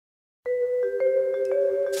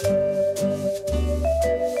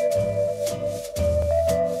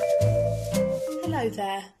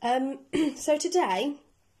there. So today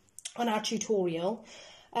on our tutorial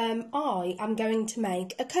I am going to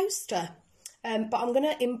make a coaster, but I'm going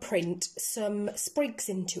to imprint some sprigs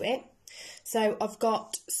into it. So I've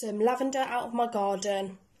got some lavender out of my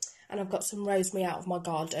garden and I've got some rosemary out of my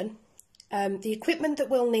garden. The equipment that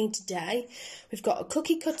we'll need today, we've got a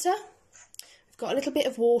cookie cutter, we've got a little bit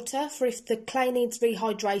of water for if the clay needs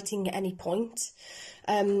rehydrating at any point.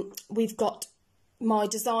 We've got my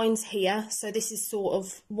designs here, so this is sort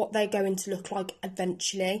of what they're going to look like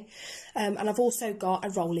eventually, and I've also got a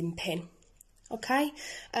rolling pin. Okay,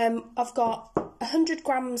 I've got 100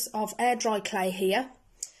 grams of air dry clay here,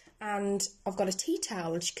 and I've got a tea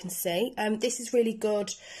towel, as you can see. This is really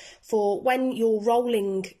good for when you're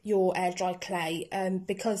rolling your air dry clay,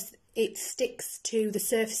 because it sticks to the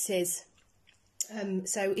surfaces.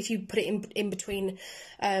 So if you put it in between,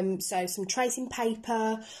 so some tracing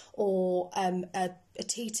paper or a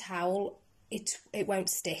tea towel, it won't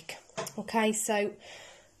stick. Okay, so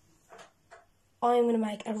I'm going to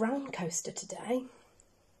make a round coaster today.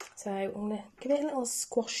 So I'm going to give it a little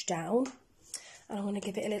squash down and I'm going to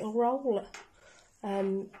give it a little roll.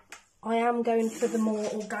 I am going for the more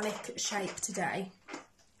organic shape today,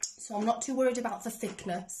 so I'm not too worried about the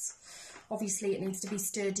thickness. Obviously it needs to be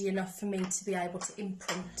sturdy enough for me to be able to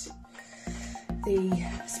imprint the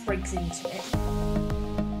sprigs into it.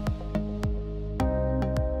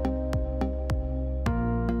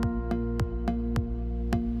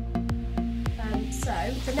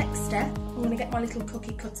 So the next step, I'm going to get my little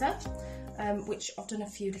cookie cutter, which I've done a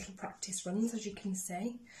few little practice runs, as you can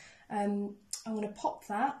see. I'm going to pop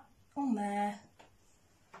that on there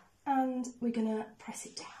and we're going to press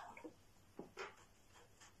it down.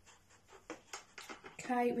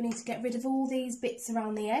 Okay, we need to get rid of all these bits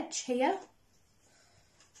around the edge here.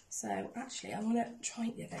 So actually I'm going to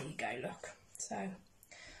try, yeah, there you go, look. So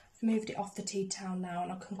I've moved it off the tea towel now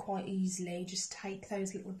and I can quite easily just take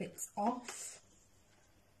those little bits off.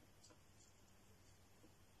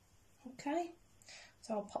 Okay,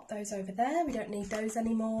 so I'll pop those over there, we don't need those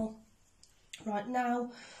anymore. Right,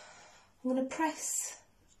 now I'm going to press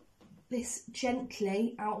this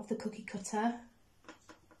gently out of the cookie cutter.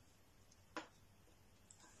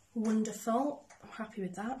 Wonderful, I'm happy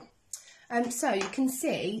with that. So you can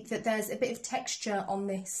see that there's a bit of texture on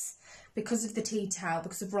this because of the tea towel,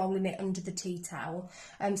 because of rolling it under the tea towel.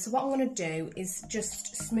 So what I'm going to do is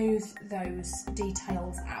just smooth those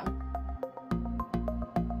details out.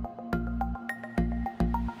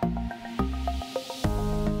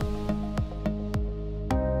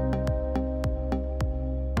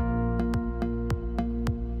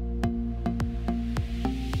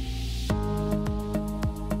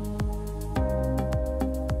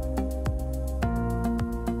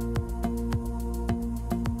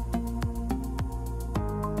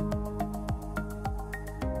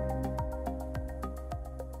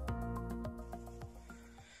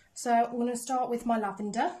 So I'm going to start with my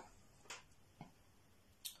lavender,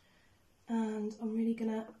 and I'm really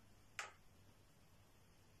going to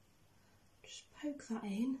just poke that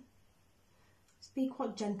in. Just be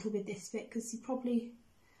quite gentle with this bit because you probably,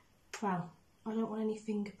 well, I don't want any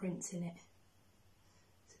fingerprints in it,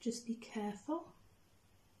 so just be careful.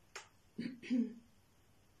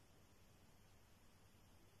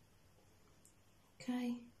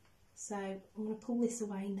 Okay, so I'm going to pull this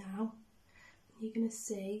away now. You're going to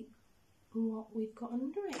see what we've got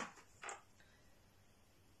under it.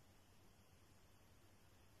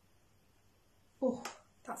 Oh,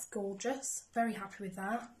 that's gorgeous. Very happy with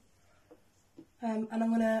that. And I'm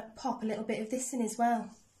going to pop a little bit of this in as well.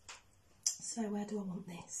 So where do I want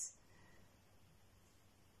this?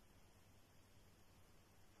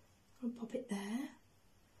 I'll pop it there.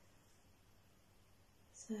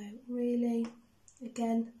 So really,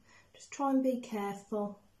 again, just try and be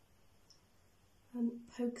careful. And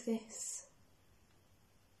poke this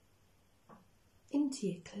into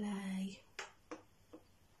your clay.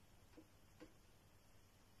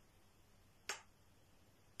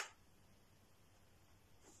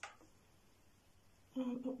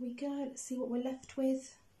 And up we go, let's see what we're left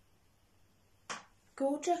with.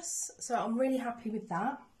 Gorgeous, so I'm really happy with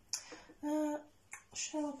that.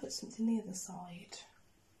 Shall I put something the other side?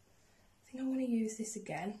 I think I'm going to use this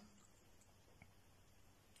again.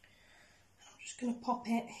 Just going to pop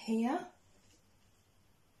it here,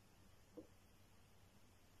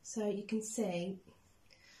 so you can see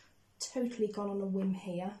totally gone on a whim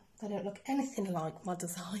here. They don't look anything like my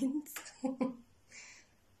designs,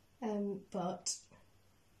 but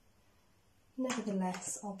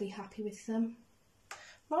nevertheless I'll be happy with them.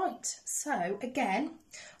 Right, so again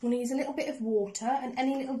I'm going to use a little bit of water, and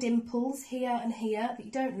any little dimples here and here that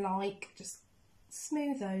you don't like, just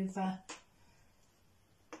smooth over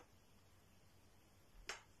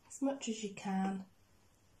as much as you can.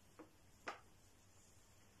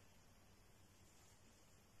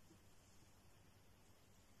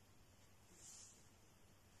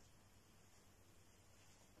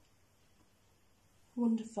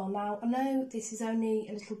 Wonderful. Now, I know this is only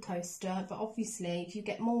a little coaster, but obviously if you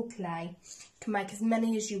get more clay, you can make as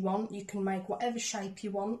many as you want. You can make whatever shape you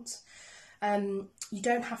want. You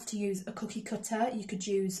don't have to use a cookie cutter. You could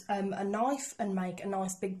use a knife and make a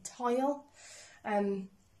nice big tile.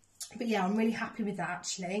 But yeah, I'm really happy with that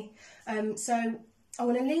actually. So I'm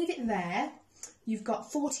going to leave it there. You've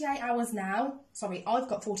got 48 hours now. Sorry, I've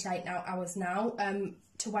got 48 hours now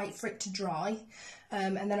to wait for it to dry.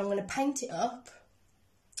 And then I'm going to paint it up.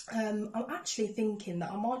 I'm actually thinking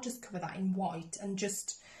that I might just cover that in white and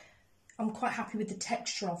just, I'm quite happy with the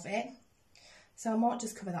texture of it. So I might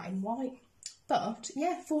just cover that in white. But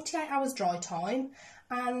yeah, 48 hours dry time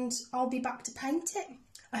and I'll be back to paint it.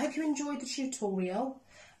 I hope you enjoyed the tutorial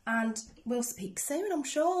and we'll speak soon, I'm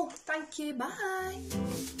sure. Thank you,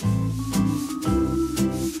 bye.